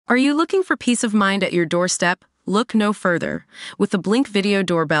Are you looking for peace of mind at your doorstep? Look no further. With the Blink Video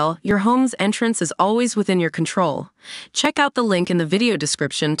Doorbell, your home's entrance is always within your control. Check out the link in the video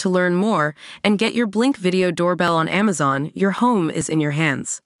description to learn more and get your Blink Video Doorbell on Amazon. Your home is in your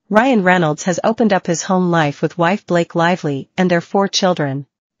hands. Ryan Reynolds has opened up his home life with wife Blake Lively and their 4 children.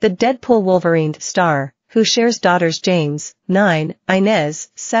 The Deadpool Wolverine star, who shares daughters James, 9,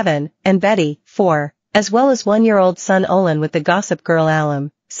 Inez, 7, and Betty, 4, as well as 1-year-old son Olin with the Gossip Girl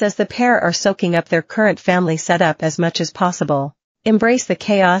alum, says the pair are soaking up their current family setup as much as possible. Embrace the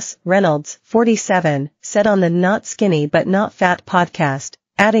chaos, Reynolds, 47, said on the Not Skinny But Not Fat podcast,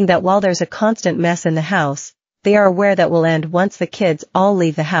 adding that while there's a constant mess in the house, they are aware that will end once the kids all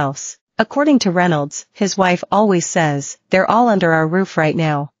leave the house. According to Reynolds, his wife always says, "They're all under our roof right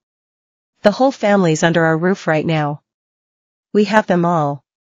now. The whole family's under our roof right now. We have them all.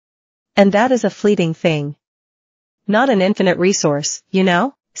 And that is a fleeting thing. Not an infinite resource, you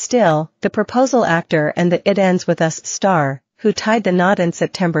know?" Still, the proposal actor and the It Ends With Us star, who tied the knot in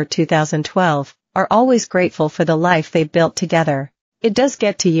September 2012, are always grateful for the life they've built together. "It does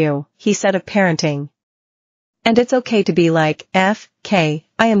get to you," he said of parenting. "And it's okay to be like, F.K.,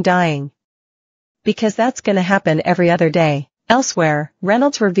 I am dying. Because that's gonna happen every other day." Elsewhere,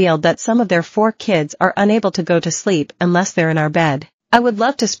 Reynolds revealed that some of their 4 kids are unable to go to sleep unless they're in our bed. "I would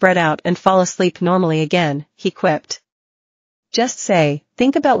love to spread out and fall asleep normally again," he quipped. "Just say,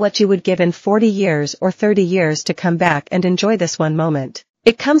 think about what you would give in 40 years or 30 years to come back and enjoy this one moment."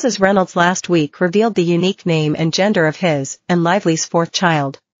 It comes as Reynolds last week revealed the unique name and gender of his and Lively's 4th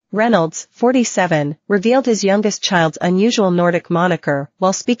child. Reynolds, 47, revealed his youngest child's unusual Nordic moniker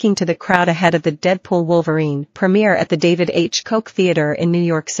while speaking to the crowd ahead of the Deadpool Wolverine premiere at the David H. Koch Theater in New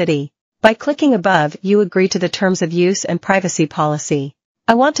York City. By clicking above, you agree to the terms of use and privacy policy.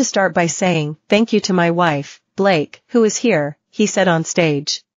 "I want to start by saying thank you to my wife, Blake, who is here," he said on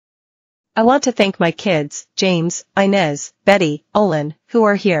stage. "I want to thank my kids, James, Inez, Betty, Olin, who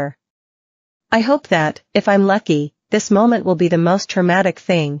are here. I hope that, if I'm lucky, this moment will be the most traumatic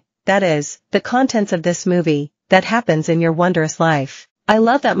thing, that is, the contents of this movie, that happens in your wondrous life. I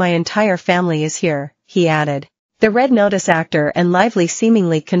love that my entire family is here," he added. The Red Notice actor and Lively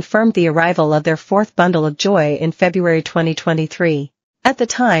seemingly confirmed the arrival of their 4th bundle of joy in February 2023. At the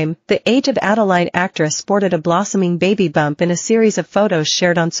time, the Age of Adeline actress sported a blossoming baby bump in a series of photos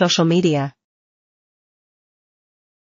shared on social media.